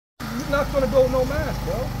knocked on the door with no mask,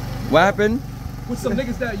 bro. What happened? With some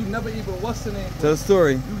niggas that you never even, what's the name? Tell the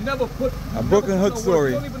story. You never put... A Brooklyn Hook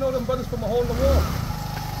story. You don't even know them brothers from a hole in the wall.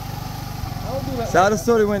 I don't do that. So how the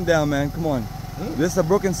story went down, man. Come on. This is a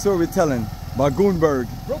Brooklyn story we're telling about Goon Berg.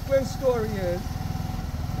 Brooklyn story is,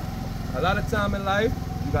 a lot of time in life,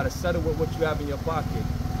 you gotta settle with what you have in your pocket.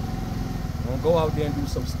 Don't go out there and do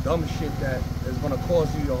some dumb shit that is gonna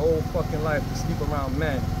cause you your whole fucking life to sleep around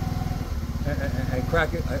men and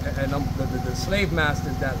crack it, and the slave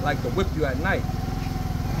masters that like to whip you at night.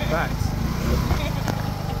 Facts.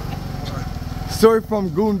 Story from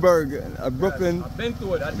Goon Berg, a Brooklyn. Yes, I've been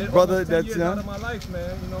through it. I did brother almost 10 that's years out of my life,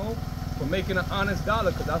 man. You know, for making an honest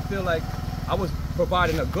dollar, because I feel like I was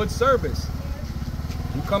providing a good service.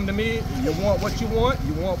 You come to me, you want what you want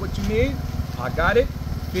what you need. I got it.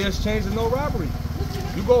 Fair's change and no robbery.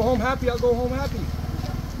 You go home happy, I'll go home happy.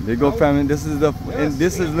 They go, family. This is the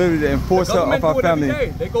this is literally the enforcer of our family.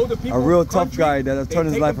 They go to people, a real tough guy that has turned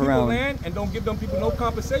his life around. Land and don't give them people no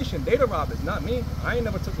compensation. They the robbers, not me. I ain't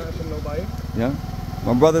never took nothing from nobody. Yeah,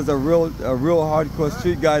 my brother's a real hardcore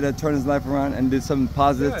street guy that turned his life around and did something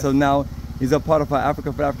positive. Yes. So now he's a part of our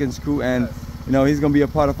Africa for Africans crew, and you know he's gonna be a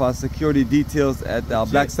part of our security details at the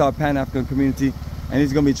Black Star Pan African community, and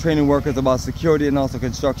he's gonna be training workers about security and also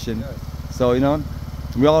construction. Yes. So you know.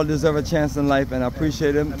 We all deserve a chance in life, and I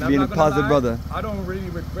appreciate him being a positive brother. I don't really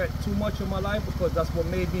regret too much of my life because that's what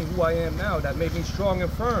made me who I am now. That made me strong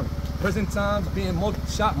and firm. Prison times, being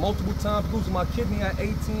shot multiple times, losing my kidney at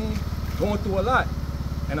 18, going through a lot.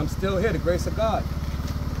 And I'm still here, the grace of God.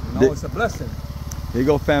 You know, it's a blessing. There you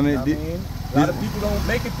go, family. You know what I mean? A lot of people don't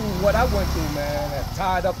make it through what I went through, man.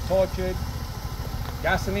 Tied up, tortured,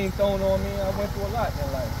 gasoline thrown on me. I went through a lot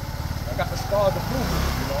in life. I got the scars to prove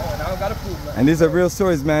it, you know, and I don't got to prove nothing. And these are real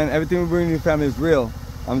stories, man. Everything we bring to your family is real.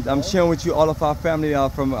 I'm sharing with you all of our family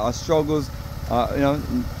from our struggles.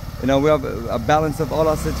 You know, we have a balance of all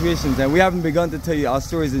our situations, and we haven't begun to tell you our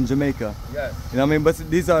stories in Jamaica. Yes. You know what I mean? But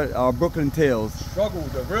these are our Brooklyn tales. Struggle,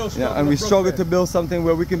 the real struggle. Yeah, and we struggle to build something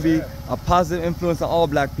where we can be a positive influence on all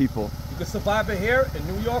black people. You can survive it here in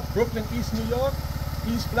New York, Brooklyn, East New York,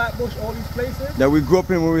 East Flatbush, all these places. That we grew up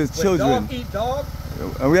in when we were children. Dog eat dog.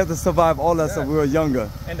 And we have to survive all that stuff when we were younger.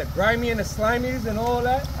 And the grimy and the slimies and all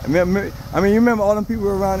that. I mean, you remember all them people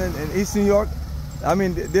around in East New York? I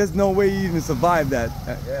mean, there's no way you even survive that.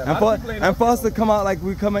 Yeah, and for us to come out like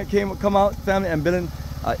we come out, family, and building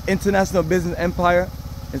an international business empire,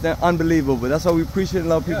 it's unbelievable. That's why we appreciate and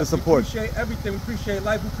love people's support. We appreciate everything. We appreciate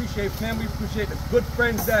life. We appreciate family. We appreciate the good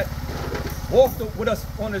friends that walked with us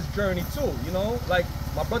on this journey too. You know, like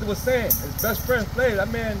my brother was saying, his best friend played.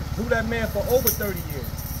 That man knew that man for over 30 years.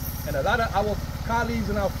 And a lot of our colleagues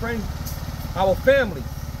and our friends, our family,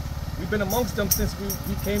 we've been amongst them since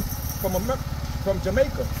we came from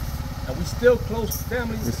Jamaica. And we still close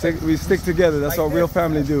families. We stick together. That's what real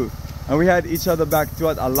family do. And we had each other back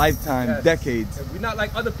throughout a lifetime, decades. And we're not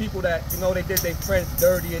like other people that, you know, they did their friends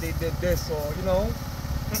dirty or they did this or, you know.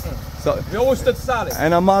 So we always stood solid.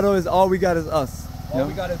 And our motto is all we got is us. All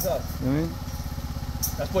we got is us. You know what I mean?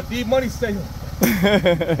 That's what D-Money say.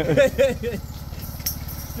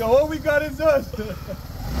 Yo, all we got is us.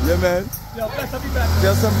 Yeah, man. Yo, bless, I'll be back.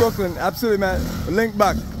 Just from Brooklyn. Absolutely, man. Link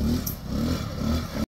back.